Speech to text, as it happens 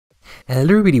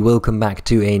Hello everybody, welcome back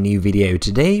to a new video.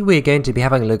 Today we're going to be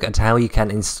having a look at how you can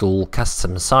install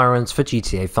custom sirens for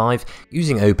GTA 5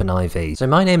 using OpenIV. So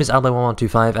my name is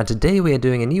Albo1125 and today we are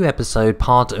doing a new episode,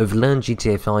 part of Learn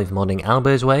GTA 5 Modding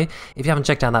Albo's Way. If you haven't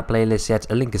checked out that playlist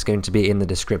yet, a link is going to be in the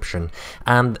description.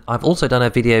 And I've also done a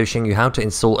video showing you how to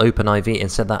install OpenIV and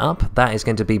set that up. That is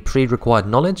going to be pre-required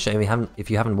knowledge, and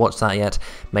if you haven't watched that yet,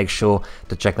 make sure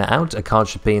to check that out. A card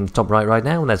should be in the top right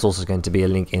now, and there's also going to be a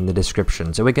link in the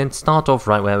description. So we're going to start off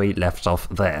right where we left off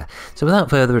there. So without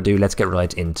further ado, let's get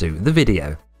right into the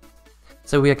video.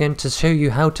 So we are going to show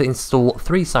you how to install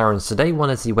 3 sirens today.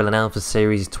 One is the Well and Alpha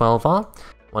Series 12R,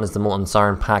 one is the Modern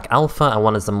Siren Pack Alpha, and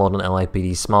one is the Modern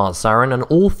LAPD Smart Siren, and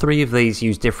all 3 of these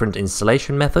use different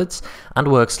installation methods and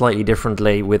work slightly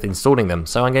differently with installing them.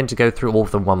 So I'm going to go through all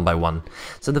of them one by one.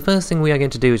 So the first thing we are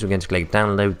going to do is we're going to click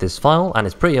download this file, and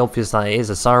it's pretty obvious that it is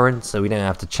a siren, so we don't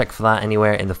have to check for that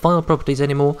anywhere in the file properties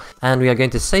anymore. And we are going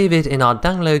to save it in our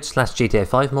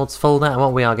download/GTA5 mods folder, and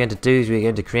what we are going to do is we're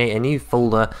going to create a new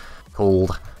folder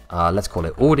called, let's call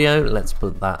it audio. Let's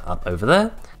put that up over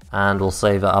there. And we'll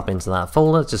save it up into that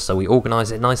folder just so we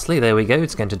organize it nicely. There we go,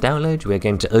 it's going to download. We are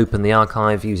going to open the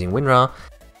archive using WinRAR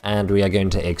and we are going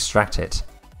to extract it.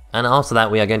 And after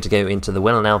that we are going to go into the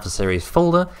Well and Alpha series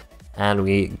folder and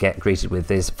we get greeted with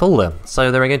this folder. So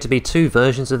there are going to be 2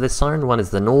 versions of this siren. One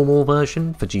is the normal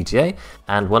version for GTA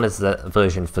and one is the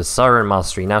version for Siren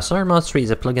Mastery. Now Siren Mastery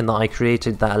is a plugin that I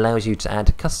created that allows you to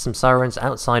add custom sirens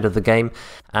outside of the game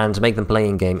and make them play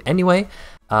in game anyway.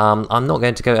 I'm not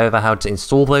going to go over how to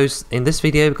install those in this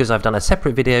video because I've done a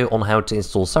separate video on how to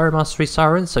install Siren Mastery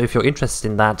sirens, so if you're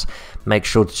interested in that, make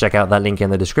sure to check out that link in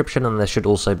the description, and there should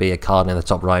also be a card in the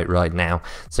top right now.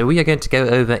 So we are going to go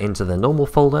over into the normal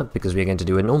folder because we're going to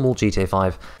do a normal GTA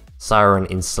 5 Siren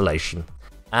installation.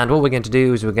 And what we're going to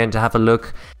do is we're going to have a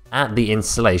look at the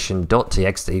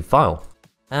installation.txt file.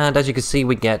 And as you can see,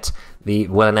 we get the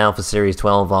Well and Alpha Series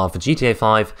 12R for GTA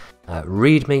 5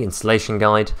 README installation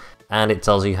guide, and it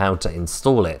tells you how to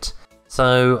install it.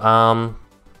 So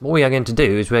what we are going to do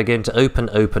is we're going to open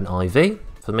OpenIV.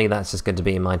 For me, that's just going to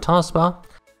be in my taskbar.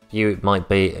 For you, it might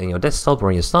be in your desktop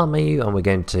or in your start menu, and we're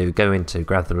going to go into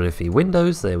grab the Riffy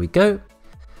Windows. There we go.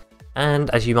 And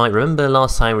as you might remember,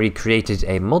 last time we created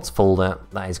a mods folder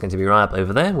that is going to be right up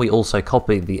over there. We also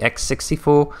copied the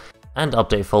x64 and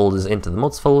update folders into the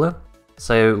mods folder.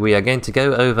 So we are going to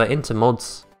go over into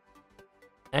mods,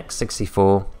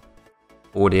 x64,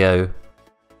 audio,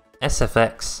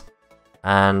 SFX,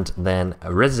 and then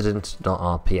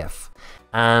resident.rpf.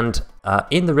 And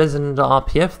in the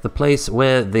resident.rpf, the place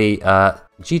where the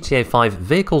GTA 5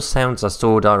 vehicle sounds are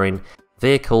stored are in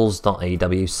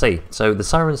vehicles.awc. So the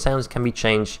siren sounds can be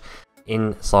changed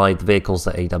inside the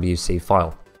vehicles.awc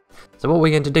file. So what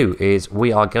we're going to do is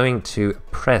we are going to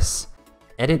press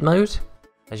edit mode.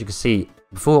 As you can see,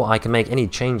 before I can make any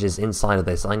changes inside of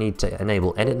this, I need to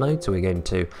enable edit mode. So we're going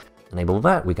to enable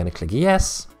that. We're going to click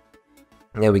yes.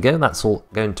 There we go, that's all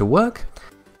going to work.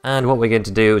 And what we're going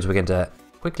to do is we're going to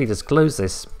quickly just close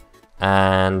this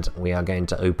and we are going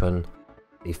to open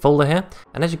the folder here.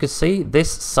 And as you can see,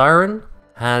 this siren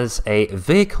has a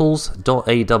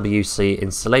vehicles.awc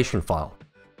installation file.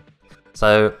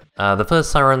 So the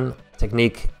first siren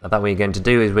technique that we're going to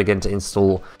do is we're going to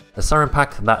install a siren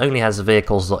pack that only has a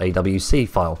vehicles.awc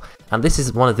file, and this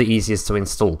is one of the easiest to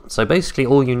install. So basically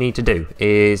all you need to do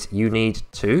is you need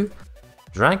to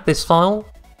drag this file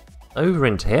over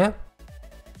into here,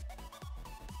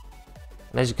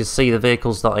 and as you can see the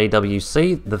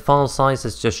vehicles.awc, the file size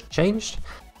has just changed,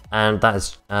 and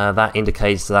that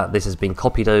indicates that this has been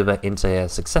copied over into here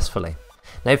successfully.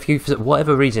 Now if you for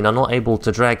whatever reason are not able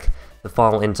to drag the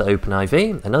file into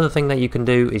OpenIV, another thing that you can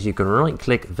do is you can right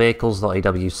click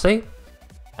vehicles.awc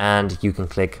and you can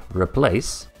click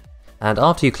replace, and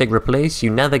after you click replace you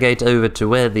navigate over to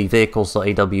where the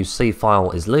vehicles.awc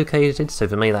file is located. So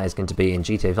for me that is going to be in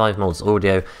GTA 5 mods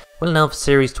audio, Well and Alpha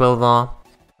Series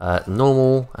 12R,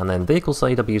 normal, and then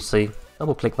vehicles.awc,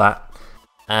 double click that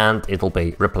and it'll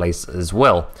be replaced as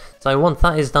well. So once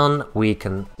that is done we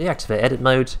can deactivate edit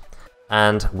mode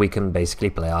and we can basically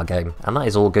play our game, and that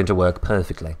is all going to work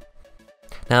perfectly.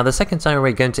 Now the second siren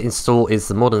we're going to install is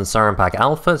the Modern Siren Pack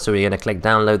Alpha, so we're going to click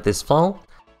download this file,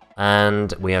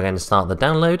 and we are going to start the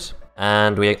download,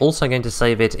 and we are also going to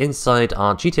save it inside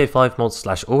our GTA5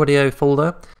 mods/audio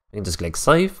folder. We can just click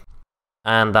save,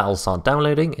 and that will start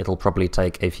downloading. It'll probably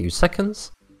take a few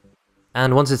seconds,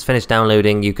 and once it's finished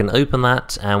downloading you can open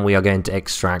that, and we are going to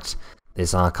extract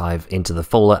this archive into the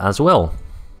folder as well.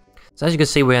 So as you can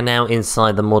see, we are now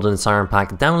inside the Modern Siren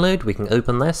Pack download. We can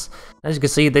open this. As you can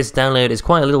see, this download is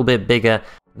quite a little bit bigger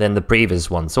than the previous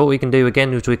one. So what we can do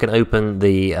again is we can open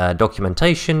the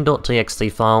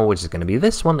documentation.txt file, which is going to be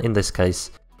this one in this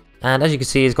case. And as you can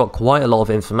see, it's got quite a lot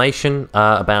of information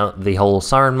about the whole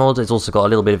Siren mod. It's also got a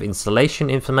little bit of installation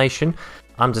information.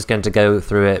 I'm just going to go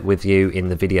through it with you in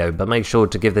the video, but make sure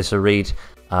to give this a read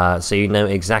so you know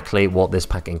exactly what this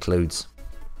pack includes.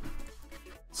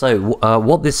 So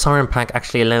what this Siren pack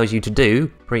actually allows you to do,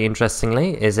 pretty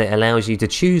interestingly, is it allows you to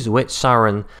choose which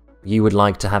Siren you would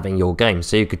like to have in your game.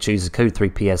 So you could choose the Code 3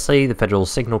 PSE, the Federal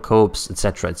Signal Corps,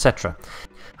 etc, etc.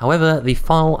 However, the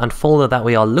file and folder that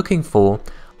we are looking for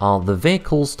are the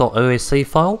vehicles.osc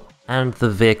file and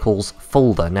the vehicles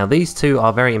folder. Now these two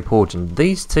are very important.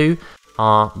 These two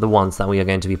are the ones that we are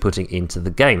going to be putting into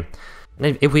the game.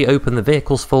 And if we open the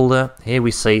vehicles folder, here we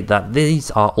see that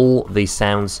these are all the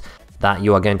sounds that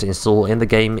you are going to install in the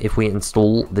game if we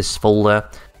install this folder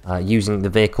using the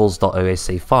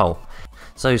vehicles.osc file.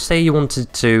 So say you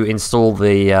wanted to install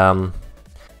the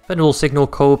Federal Signal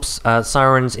Corps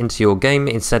Sirens into your game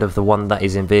instead of the one that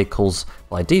is in vehicles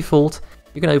by default,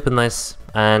 you can open this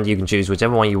and you can choose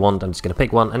whichever one you want. I'm just going to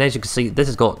pick one, and as you can see, this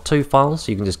has got two files,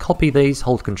 so you can just copy these,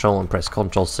 hold Control and press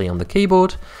Ctrl C on the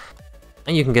keyboard,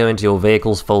 and you can go into your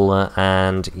vehicles folder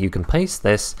and you can paste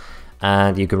this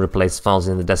and you can replace files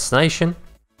in the destination,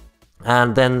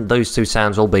 and then those two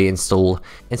sounds will be installed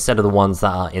instead of the ones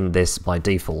that are in this by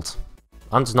default.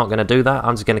 I'm just not going to do that.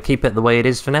 I'm just going to keep it the way it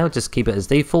is for now, just keep it as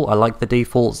default. I like the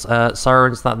default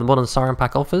Sirens that the modern Siren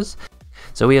pack offers.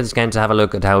 So we are just going to have a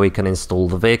look at how we can install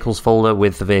the vehicles folder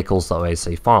with the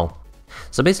vehicles.osc file.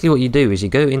 So basically what you do is you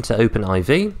go into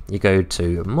OpenIV, you go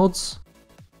to Mods,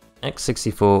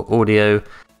 X64 Audio,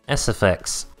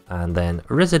 SFX, and then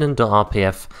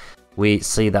Resident.rpf. We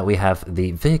see that we have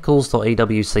the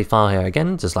vehicles.awc file here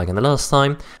again, just like in the last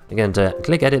time. We're going to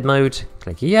click Edit Mode,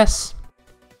 click Yes.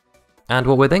 And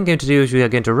what we're then going to do is we are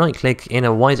going to right click in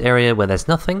a white area where there's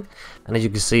nothing, and as you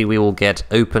can see we will get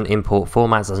Open Import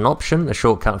Formats as an option. The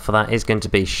shortcut for that is going to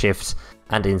be Shift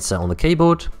and Insert on the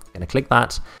keyboard. I'm going to click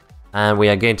that, and we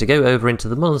are going to go over into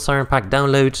the Modern Siren Pack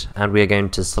download, and we are going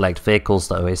to select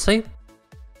vehicles.osc,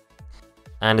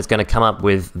 and it's going to come up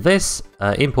with this,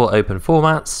 Import Open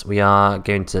Formats. We are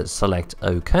going to select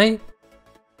OK.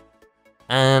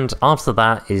 And after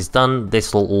that is done,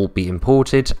 this will all be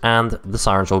imported and the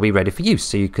Sirens will be ready for use.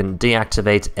 So you can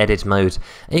deactivate edit mode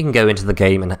and you can go into the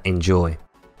game and enjoy.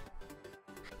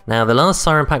 Now the last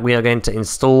Siren pack we are going to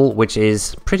install, which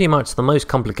is pretty much the most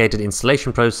complicated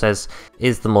installation process,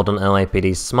 is the modern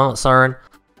LAPD Smart Siren.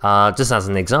 Just as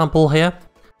an example here,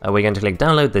 we're going to click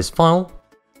download this file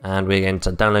and we're going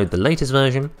to download the latest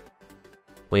version.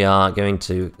 We are going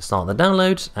to start the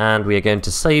download and we are going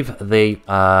to save the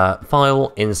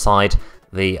file inside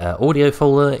the audio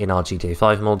folder in our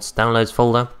GTA5 mods downloads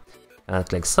folder.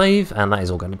 Click save, and that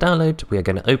is all going to download. We are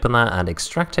going to open that and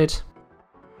extract it.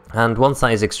 And once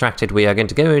that is extracted, we are going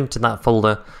to go into that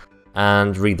folder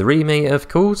and read the README, of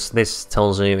course. This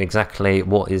tells you exactly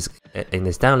what is in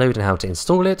this download and how to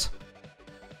install it.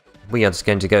 We are just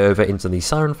going to go over into the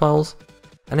Siren files.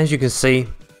 And as you can see,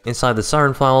 inside the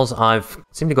Siren files, I've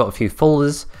simply got a few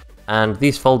folders, and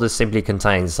these folders simply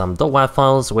contain some .wav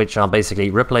files, which are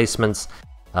basically replacements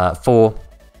for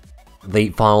the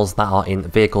files that are in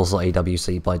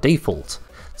vehicles.awc by default.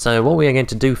 So what we are going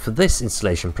to do for this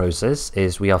installation process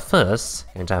is we are first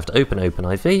going to have to open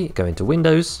OpenIV, go into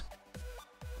Windows,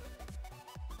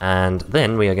 and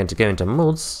then we are going to go into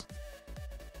Mods,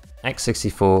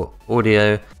 X64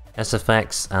 Audio,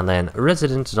 SFX, and then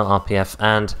Resident.rpf,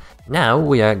 and now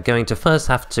we are going to first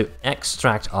have to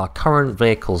extract our current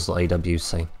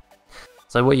vehicles.awc.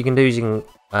 So what you can do is you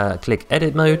can click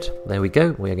edit mode, there we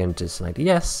go, we are going to select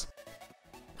yes,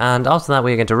 and after that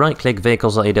we are going to right click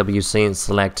vehicles.awc and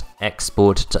select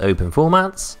export to open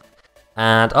formats,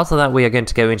 and after that we are going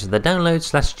to go into the download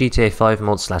 /GTA5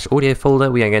 mod /audio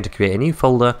folder. We are going to create a new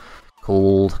folder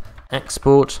called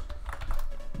export,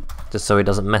 just so it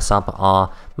doesn't mess up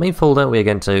our main folder. We're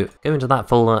going to go into that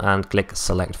folder and click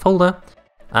select folder,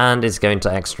 and it's going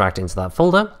to extract into that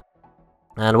folder.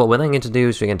 And what we're then going to do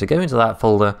is we're going to go into that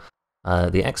folder,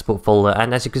 the export folder,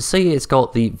 and as you can see it's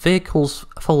got the vehicles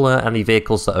folder and the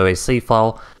vehicles.osc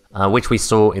file, which we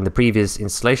saw in the previous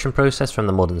installation process from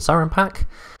the modern Siren pack.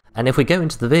 And if we go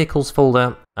into the vehicles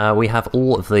folder, we have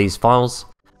all of these files,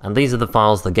 and these are the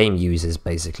files the game uses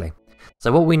basically.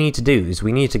 So what we need to do is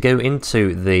we need to go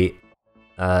into the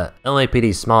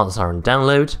LAPD Smart Siren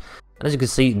download, and as you can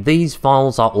see these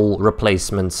files are all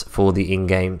replacements for the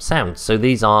in-game sounds. So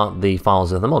these are the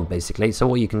files of the mod basically. So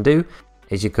what you can do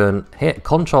is you can hit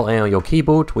Ctrl A on your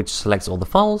keyboard, which selects all the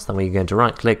files, then we're going to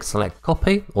right click, select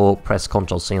copy, or press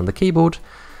Ctrl C on the keyboard,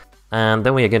 And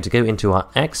then we are going to go into our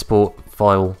export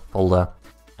file folder,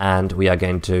 and we are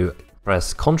going to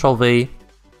press Ctrl V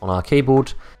on our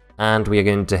keyboard, and we are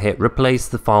going to hit replace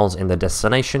the files in the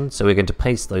destination. So we're going to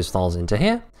paste those files into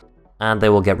here, and they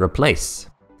will get replaced.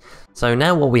 So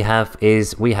now what we have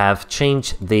is we have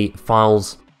changed the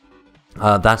files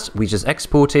that we just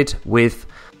exported with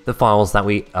the files that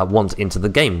we want into the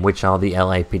game, which are the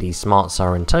LAPD Smart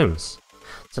Siren tones.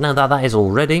 So now that that is all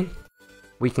ready,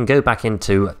 we can go back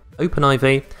into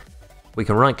OpenIV, we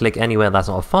can right click anywhere that's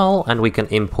not a file, and we can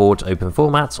import open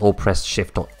formats or press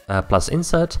Shift plus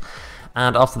insert.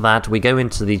 And after that we go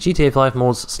into the GTA5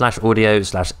 mods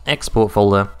 /audio/export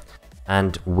folder,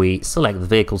 and we select the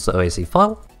vehicles.oac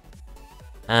file,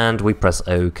 and we press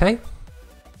OK.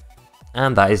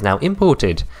 And that is now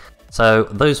imported. So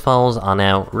those files are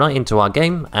now right into our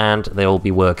game, and they will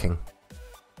be working.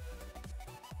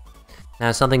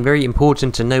 Now, something very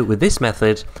important to note with this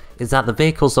method is that the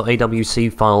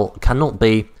vehicles.awc file cannot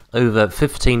be over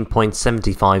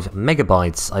 15.75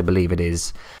 megabytes, I believe it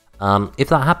is. If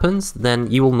that happens,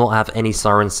 then you will not have any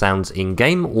siren sounds in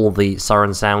game. All the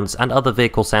siren sounds and other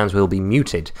vehicle sounds will be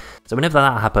muted. So whenever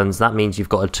that happens, that means you've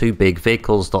got a too big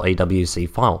vehicles.awc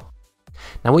file.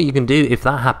 Now what you can do if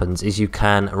that happens is you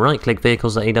can right click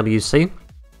vehicles.awc,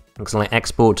 select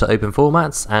export to open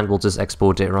formats, and we'll just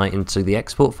export it right into the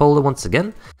export folder once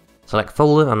again. Select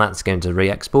folder, and that's going to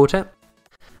re-export it.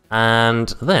 And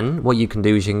then what you can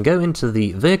do is you can go into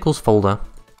the vehicles folder,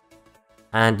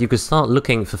 and you can start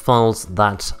looking for files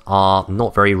that are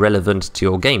not very relevant to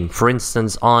your game. For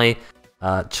instance, I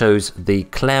chose the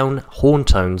clown horn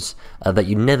tones that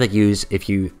you never use if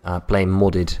you play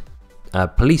modded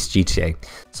police GTA.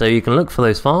 So you can look for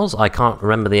those files. I can't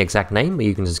remember the exact name, but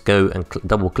you can just go and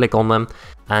double click on them,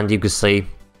 and you can see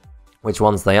which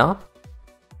ones they are.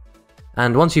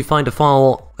 And once you find a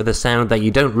file with a sound that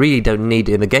you really don't need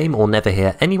in the game or never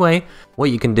hear anyway,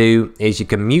 what you can do is you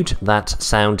can mute that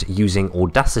sound using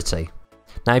Audacity.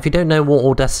 Now if you don't know what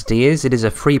Audacity is, it is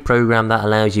a free program that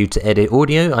allows you to edit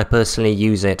audio. I personally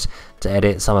use it to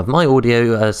edit some of my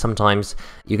audio sometimes.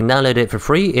 You can download it for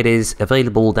free. It is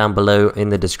available down below in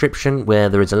the description where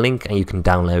there is a link and you can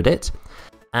download it.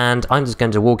 And I'm just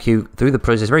going to walk you through the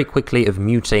process very quickly of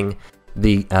muting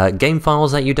the game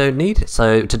files that you don't need.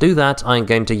 So to do that, I'm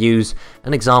going to use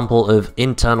an example of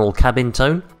internal cabin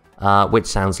tone, which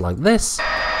sounds like this.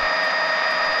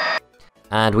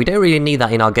 And we don't really need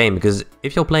that in our game, because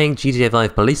if you're playing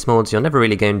GTA5 police mods, you're never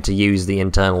really going to use the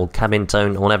internal cabin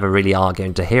tone, or never really are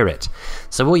going to hear it.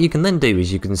 So what you can then do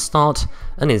is you can start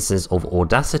an instance of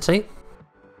Audacity.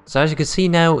 So as you can see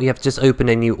now, we have just opened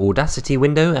a new Audacity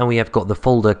window, and we have got the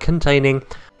folder containing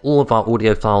all of our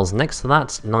audio files next to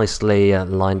that, nicely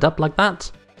lined up like that.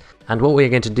 And what we're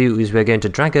going to do is we're going to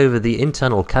drag over the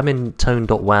internal cabin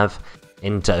tone.wav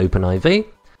into OpenIV.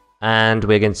 And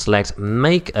we're going to select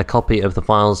make a copy of the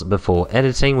files before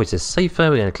editing, which is safer.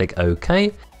 We're going to click OK,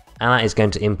 and that is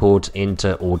going to import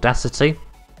into Audacity.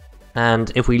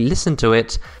 And if we listen to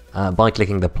it by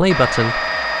clicking the play button,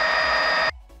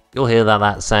 you'll hear that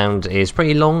that sound is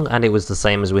pretty long, and it was the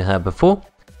same as we heard before.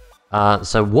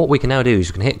 So what we can now do is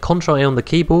you can hit Ctrl A on the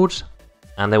keyboard,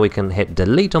 and then we can hit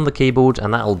delete on the keyboard,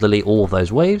 and that will delete all of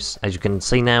those waves. As you can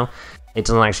see now, it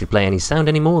doesn't actually play any sound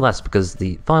anymore. That's because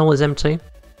the file is empty.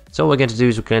 So what we're going to do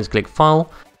is we're going to click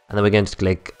File, and then we're going to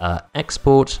click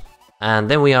Export, and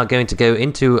then we are going to go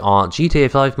into our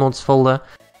GTA5 mods folder,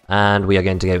 and we are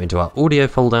going to go into our audio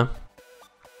folder,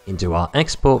 into our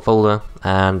export folder,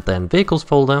 and then vehicles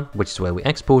folder, which is where we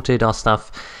exported our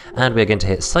stuff, and we're going to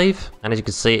hit save. And as you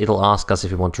can see, it'll ask us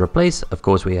if we want to replace. Of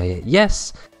course we hit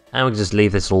yes, and we can just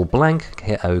leave this all blank,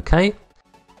 hit OK,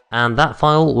 and that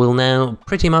file will now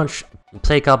pretty much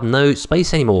take up no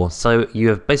space anymore. So you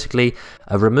have basically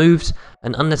removed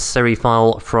an unnecessary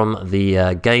file from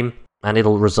the game, and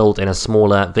it'll result in a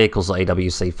smaller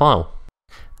vehicles.awc file.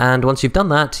 And once you've done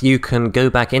that, you can go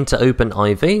back into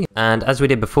OpenIV, and as we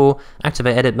did before,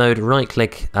 activate edit mode, right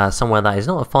click somewhere that is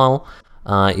not a file.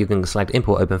 You can select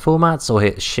import open formats, or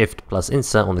hit Shift plus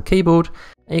insert on the keyboard,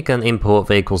 and you can import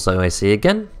vehicles.oac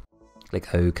again,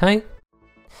 click OK.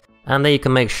 And then you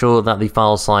can make sure that the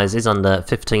file size is under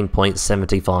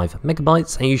 15.75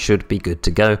 megabytes, and you should be good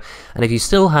to go. And if you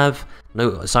still have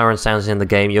no siren sounds in the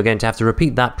game, you're going to have to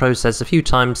repeat that process a few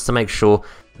times to make sure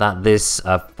that this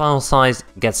file size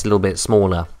gets a little bit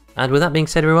smaller. And with that being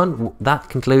said, everyone, that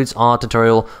concludes our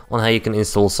tutorial on how you can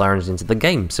install sirens into the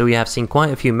game. So we have seen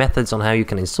quite a few methods on how you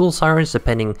can install sirens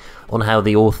depending on how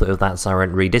the author of that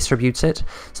siren redistributes it.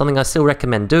 Something I still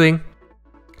recommend doing,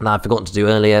 that I forgot to do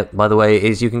earlier, by the way,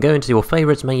 is you can go into your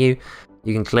favorites menu,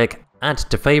 you can click add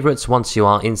to favorites once you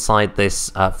are inside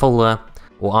this folder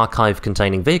or archive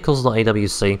containing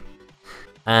vehicles.awc.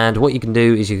 And what you can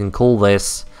do is you can call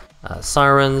this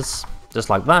Sirens, just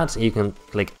like that. You can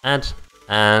click add,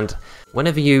 and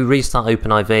whenever you restart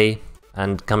OpenIV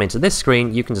and come into this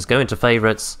screen, you can just go into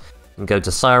favorites and go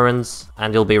to Sirens,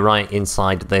 and you'll be right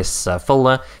inside this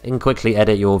folder. You can quickly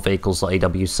edit your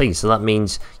vehicles.awc, so that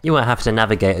means you won't have to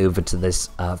navigate over to this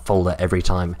folder every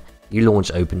time you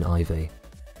launch OpenIV.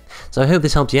 So I hope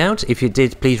this helped you out. If you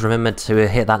did, please remember to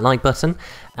hit that like button,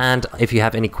 and if you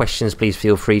have any questions, please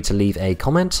feel free to leave a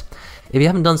comment. If you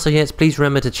haven't done so yet, please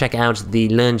remember to check out the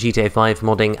Learn GTA 5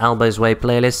 Modding Albo's Way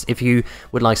playlist if you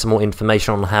would like some more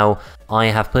information on how I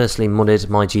have personally modded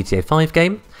my GTA 5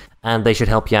 game, and they should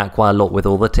help you out quite a lot with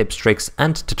all the tips, tricks,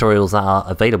 and tutorials that are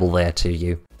available there to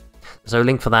you. So a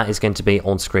link for that is going to be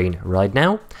on screen right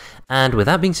now. And with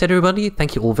that being said, everybody,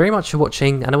 thank you all very much for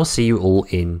watching, and I will see you all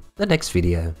in the next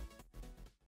video.